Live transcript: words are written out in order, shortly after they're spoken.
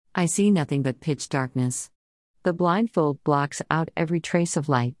I see nothing but pitch darkness. The blindfold blocks out every trace of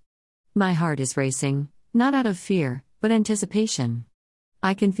light. My heart is racing, not out of fear, but anticipation.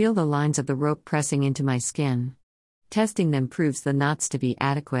 I can feel the lines of the rope pressing into my skin. Testing them proves the knots to be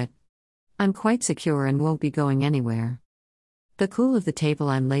adequate. I'm quite secure and won't be going anywhere. The cool of the table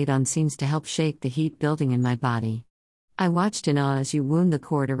I'm laid on seems to help shake the heat building in my body. I watched in awe as you wound the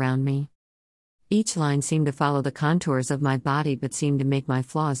cord around me. Each line seemed to follow the contours of my body but seemed to make my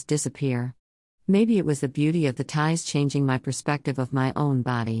flaws disappear. Maybe it was the beauty of the ties changing my perspective of my own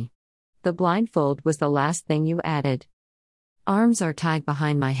body. The blindfold was the last thing you added. Arms are tied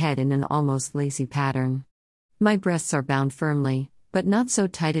behind my head in an almost lacy pattern. My breasts are bound firmly, but not so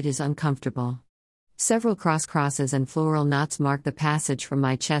tight it is uncomfortable. Several crosses and floral knots mark the passage from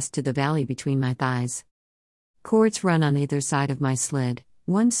my chest to the valley between my thighs. Cords run on either side of my slid,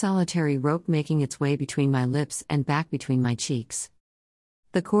 one solitary rope making its way between my lips and back between my cheeks.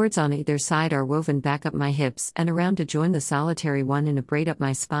 The cords on either side are woven back up my hips and around to join the solitary one in a braid up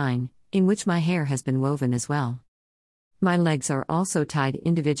my spine, in which my hair has been woven as well. My legs are also tied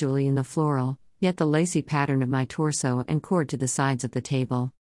individually in the floral, yet the lacy pattern of my torso and cord to the sides of the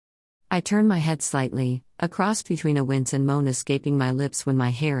table. I turn my head slightly, a cross between a wince and moan escaping my lips when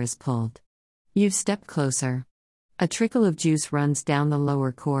my hair is pulled. You've stepped closer. A trickle of juice runs down the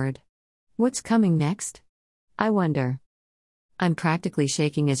lower cord. What's coming next? I wonder. I'm practically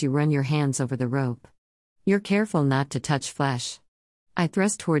shaking as you run your hands over the rope. You're careful not to touch flesh. I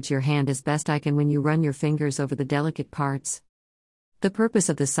thrust towards your hand as best I can when you run your fingers over the delicate parts. The purpose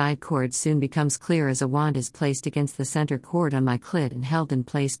of the side cord soon becomes clear as a wand is placed against the center cord on my clit and held in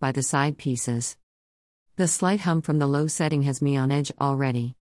place by the side pieces. The slight hum from the low setting has me on edge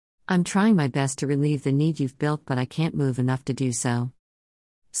already. I'm trying my best to relieve the need you've built, but I can't move enough to do so.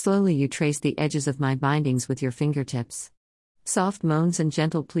 Slowly you trace the edges of my bindings with your fingertips. Soft moans and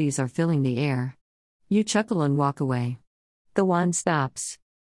gentle pleas are filling the air. You chuckle and walk away. The wand stops.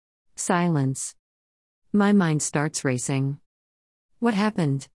 Silence. My mind starts racing. What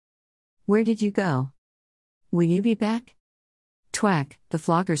happened? Where did you go? Will you be back? Twack, the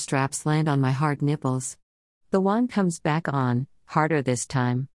flogger straps land on my hard nipples. The wand comes back on, harder this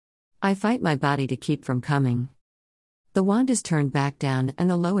time. I fight my body to keep from coming. The wand is turned back down and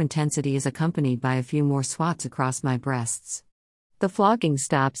the low intensity is accompanied by a few more swats across my breasts. The flogging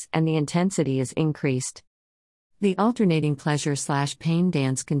stops and the intensity is increased. The alternating pleasure/pain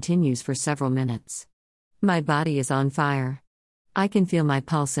dance continues for several minutes. My body is on fire. I can feel my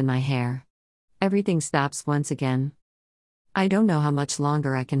pulse in my hair. Everything stops once again. I don't know how much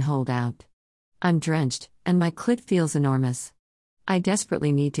longer I can hold out. I'm drenched, and my clit feels enormous. I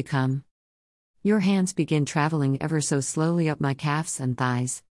desperately need to come. Your hands begin traveling ever so slowly up my calves and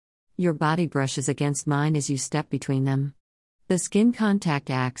thighs. Your body brushes against mine as you step between them. The skin contact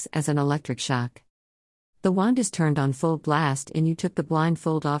acts as an electric shock. The wand is turned on full blast and you took the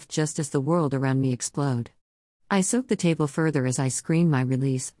blindfold off just as the world around me explode. I soak the table further as I scream my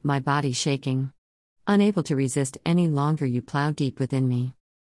release, my body shaking. Unable to resist any longer, you plow deep within me.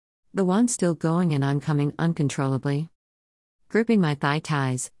 The wand's still going and I'm coming uncontrollably. Gripping my thigh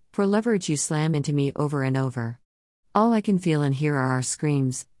ties, for leverage you slam into me over and over. All I can feel and hear are our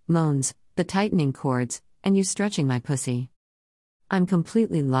screams, moans, the tightening cords, and you stretching my pussy. I'm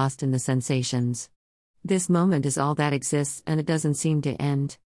completely lost in the sensations. This moment is all that exists and it doesn't seem to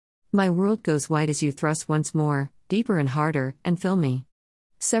end. My world goes white as you thrust once more, deeper and harder, and fill me.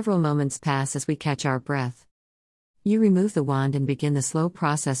 Several moments pass as we catch our breath. You remove the wand and begin the slow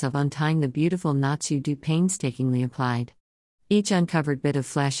process of untying the beautiful knots you do painstakingly applied. Each uncovered bit of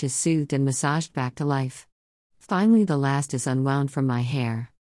flesh is soothed and massaged back to life. Finally the last is unwound from my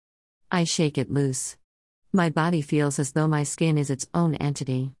hair. I shake it loose. My body feels as though my skin is its own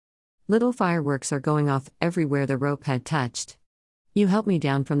entity. Little fireworks are going off everywhere the rope had touched. You help me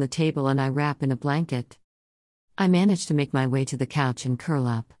down from the table and I wrap in a blanket. I manage to make my way to the couch and curl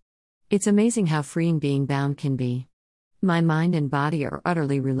up. It's amazing how freeing being bound can be. My mind and body are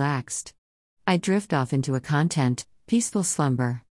utterly relaxed. I drift off into a content, peaceful slumber.